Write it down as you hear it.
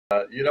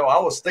I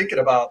was thinking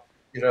about,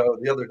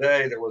 the other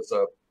day there was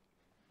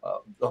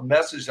a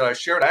message that I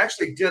shared. I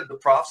actually did the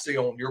prophecy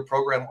on your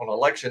program on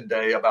election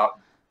day about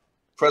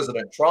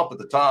President Trump at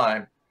the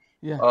time,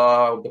 Yeah.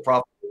 the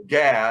prophet of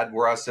Gad,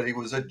 where I said he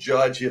was a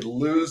judge. He'd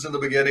lose in the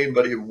beginning,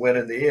 but he'd win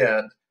in the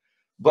end.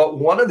 But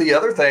one of the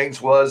other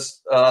things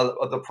was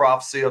the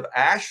prophecy of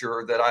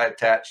Asher that I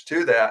attached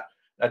to that.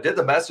 I did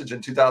the message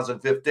in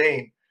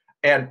 2015.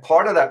 And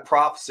part of that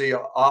prophecy,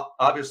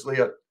 obviously,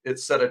 it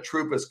said a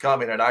troop is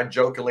coming. And I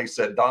jokingly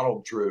said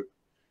Donald Troop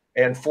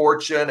and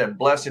fortune and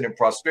blessing and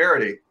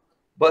prosperity.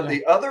 But Yeah.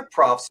 the other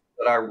prophecy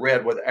that I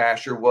read with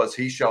Asher was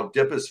he shall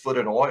dip his foot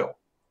in oil.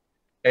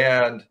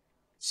 And Wow.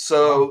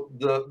 so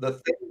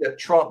the thing that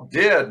Trump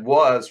did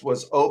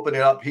was open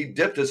it up. He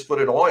dipped his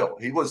foot in oil.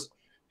 He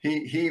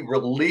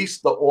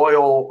released the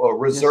oil Yes, he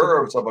did.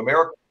 reserves of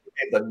America,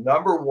 became the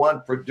number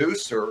one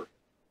producer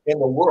in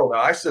the world. Now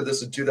I said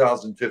this in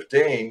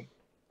 2015,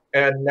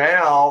 and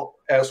now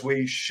as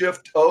we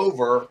shift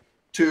over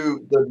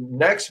to the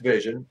next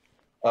vision,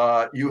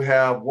 you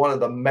have one of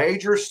the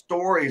major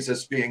stories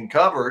that's being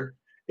covered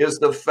is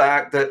the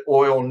fact that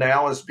oil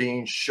now is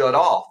being shut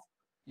off.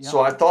 Yeah.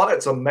 So I thought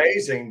it's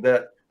amazing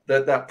that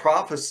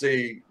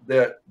prophecy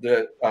that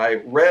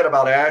I read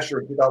about Asher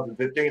in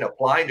 2015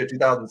 applying to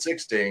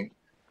 2016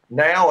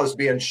 now is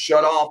being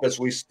shut off as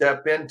we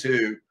step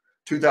into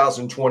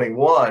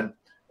 2021.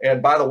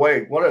 And by the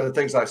way, one of the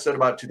things I said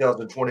about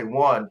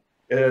 2021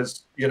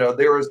 is,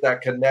 there is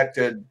that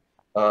connected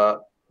uh,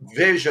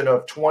 vision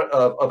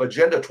of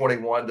Agenda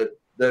 21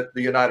 that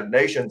the United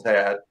Nations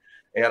had.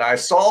 And I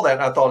saw that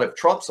and I thought, if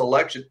Trump's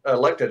elected,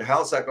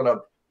 how's that going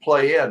to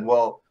play in?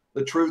 Well,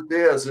 the truth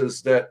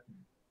is that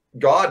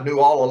God knew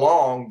all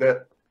along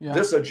that Yeah.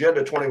 this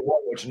Agenda 21,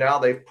 which now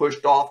they've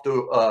pushed off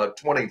to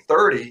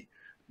 2030,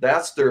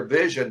 that's their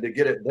vision to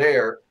get it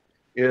there,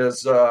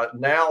 is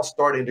now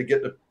starting to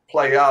get to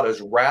play out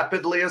as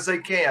rapidly as they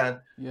can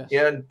Yes.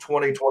 in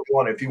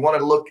 2021. If you want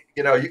to look,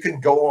 you can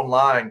go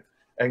online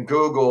and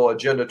Google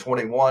Agenda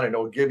 21, and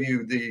it'll give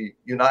you the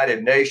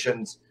United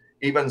Nations,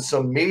 even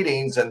some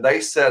meetings. And they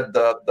said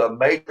the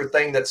major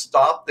thing that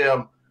stopped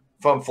them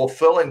from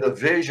fulfilling the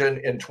vision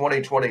in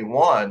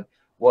 2021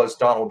 was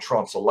Donald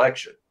Trump's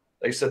election.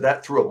 They said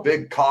that threw a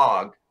big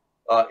cog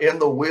in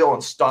the wheel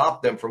and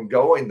stopped them from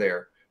going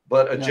there.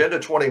 But Yeah. Agenda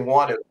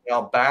 21 is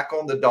now back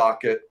on the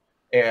docket,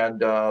 and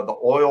the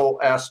oil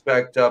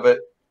aspect of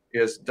it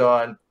is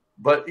done.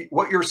 But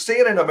what you're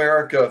seeing in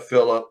America,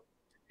 Philip,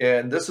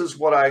 and this is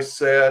what I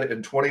said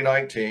in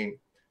 2019,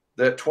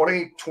 that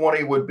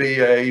 2020 would be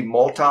a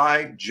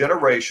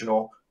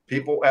multi-generational.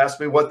 People asked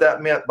me what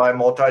that meant by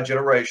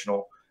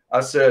multi-generational. I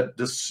said,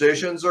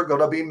 decisions are going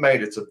to be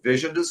made. It's a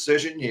vision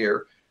decision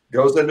year,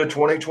 goes into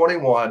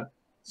 2021.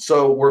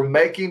 So we're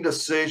making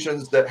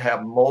decisions that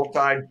have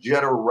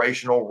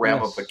multi-generational Yes.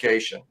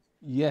 ramifications.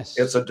 It's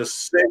Yes. a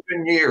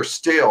decision year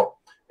still.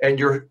 And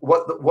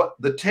what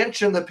the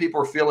tension that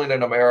people are feeling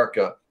in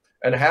America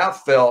and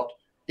have felt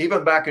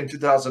even back in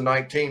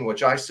 2019,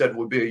 which I said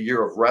would be a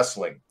year of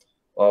wrestling.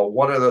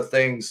 One of the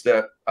things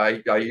that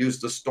I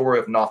used the story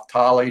of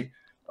Naphtali,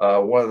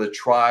 one of the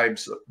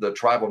tribes, the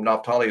tribe of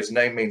Naphtali, his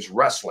name means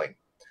wrestling.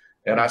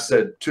 And I Yeah.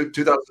 said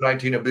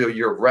 2019 would be a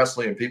year of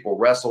wrestling, and people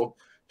wrestled.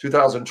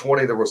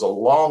 2020, there was a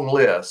long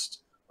list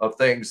of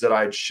things that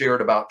I had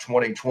shared about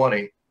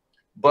 2020,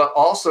 but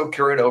also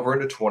carrying over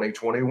into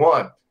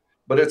 2021.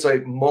 But it's a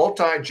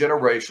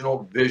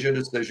multi-generational vision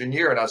decision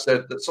year. And I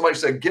said, somebody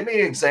said, give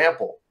me an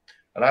example.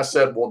 And I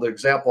said, well, the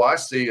example I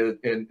see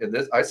in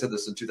this, I said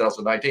this in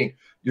 2019,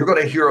 you're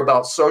going to hear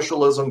about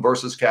socialism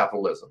versus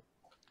capitalism.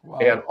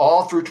 And Wow.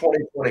 all through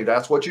 2020,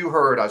 that's what you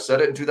heard. I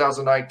said it in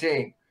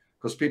 2019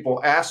 because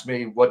people asked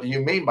me, what do you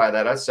mean by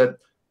that? I said,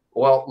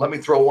 well, let me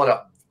throw one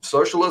up.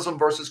 Socialism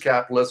versus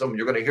capitalism.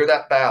 You're going to hear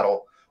that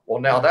battle. Well,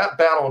 now Yeah. that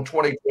battle in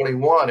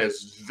 2021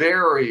 is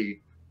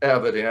very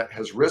evident,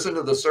 has risen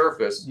to the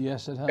surface.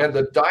 Yes, it And has.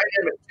 the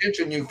dynamic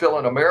tension you feel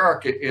in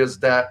America is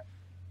that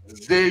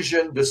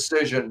vision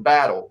decision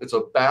battle. It's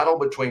a battle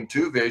between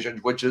two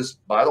visions, which is,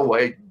 by the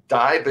way,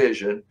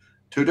 division,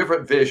 two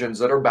different visions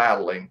that are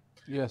battling,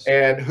 Yes.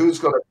 and who's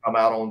going to come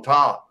out on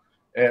top.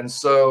 And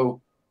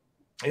so,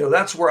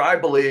 that's where I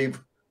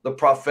believe the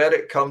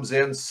prophetic comes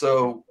in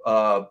so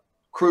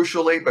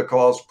crucially,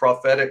 because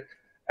prophetic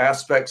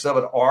aspects of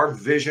it are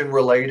vision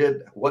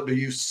related. What do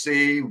you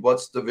see?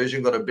 What's the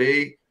vision going to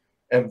be?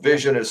 And Yeah.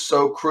 vision is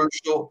so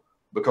crucial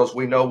because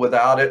we know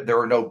without it, there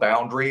are no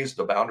boundaries.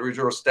 The boundaries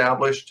are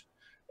established,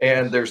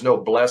 and Yes. there's no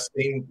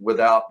blessing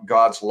without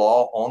God's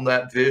law on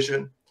that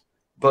vision.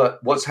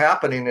 But what's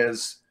happening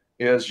is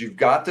you've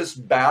got this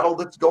battle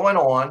that's going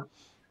on,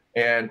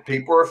 and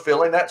people are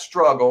feeling that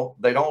struggle.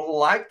 They don't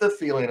like the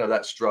feeling of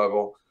that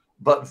struggle,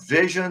 but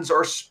visions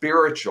are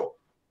spiritual.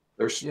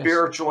 They're Yes.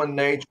 spiritual in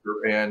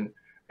nature, and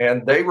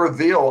they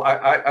reveal.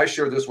 I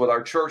share this with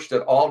our church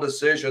that all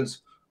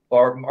decisions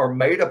are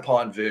made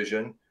upon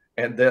vision,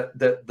 and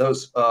that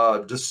those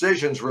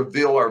decisions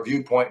reveal our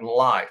viewpoint in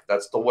life.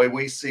 That's the way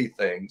we see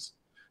things,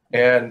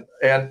 Yeah.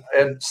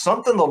 and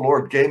something the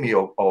Lord gave me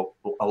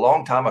a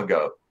long time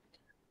ago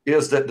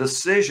is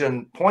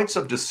that points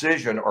of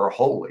decision are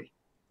holy.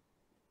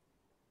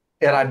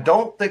 And I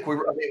don't think I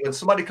mean, when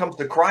somebody comes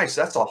to Christ,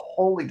 that's a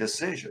holy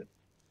decision.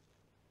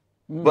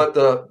 But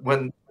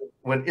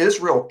when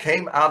Israel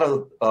came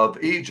out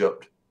of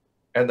Egypt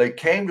and they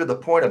came to the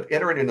point of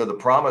entering into the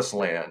promised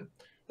land,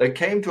 they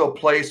came to a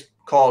place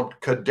called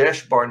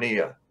Kadesh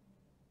Barnea.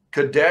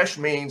 Kadesh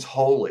means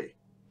holy,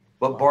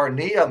 but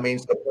Barnea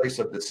means the place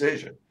of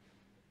decision.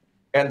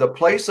 And the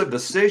place of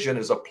decision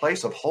is a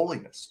place of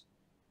holiness.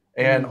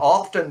 And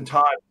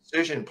oftentimes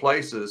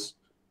places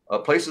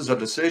of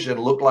decision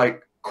look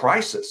like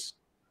crisis.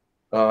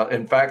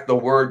 In fact, the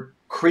word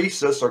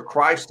crisis or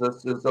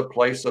crisis is a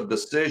place of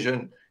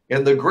decision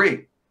in the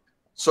Greek.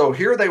 So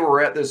here they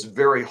were at this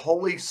very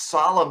holy,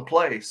 solemn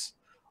place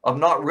of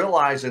not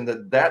realizing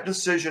that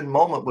decision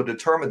moment would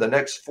determine the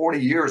next 40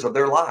 years of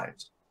their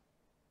lives.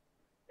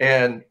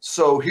 And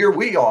so here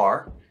we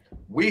are.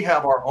 We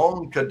have our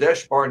own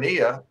Kadesh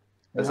Barnea.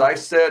 As I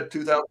said,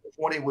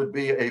 2020 would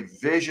be a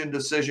vision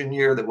decision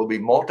year that will be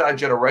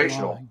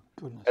multi-generational.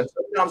 And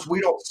sometimes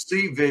we don't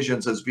see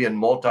visions as being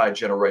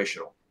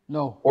multi-generational.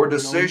 No. Or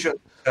decisions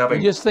having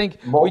we just think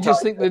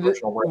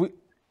that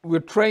we're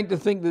trained to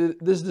think that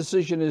this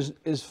decision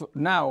is for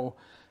now.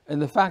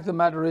 And the fact of the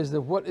matter is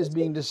that what is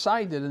being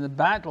decided in the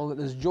battle that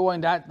is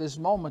joined at this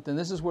moment, and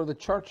this is where the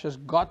church has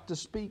got to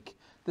speak.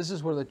 This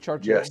is where the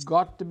church has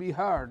got to be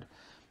heard.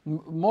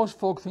 Most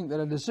folk think that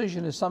a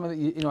decision is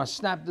something that, a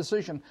snap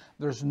decision.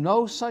 There's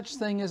no such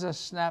thing as a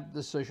snap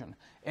decision.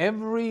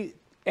 Every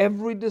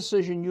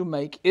decision you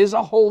make is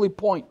a holy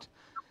point.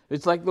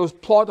 It's like those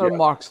plotter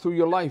marks through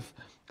your life.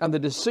 And the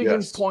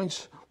decision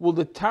points will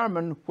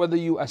determine whether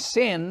you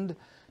ascend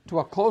to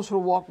a closer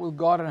walk with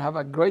God and have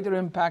a greater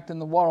impact in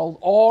the world,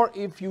 or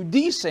if you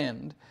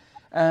descend.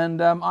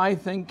 And I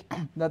think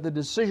that the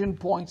decision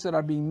points that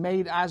are being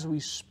made as we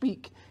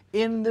speak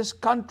in this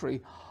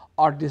country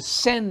are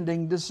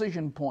descending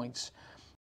decision points.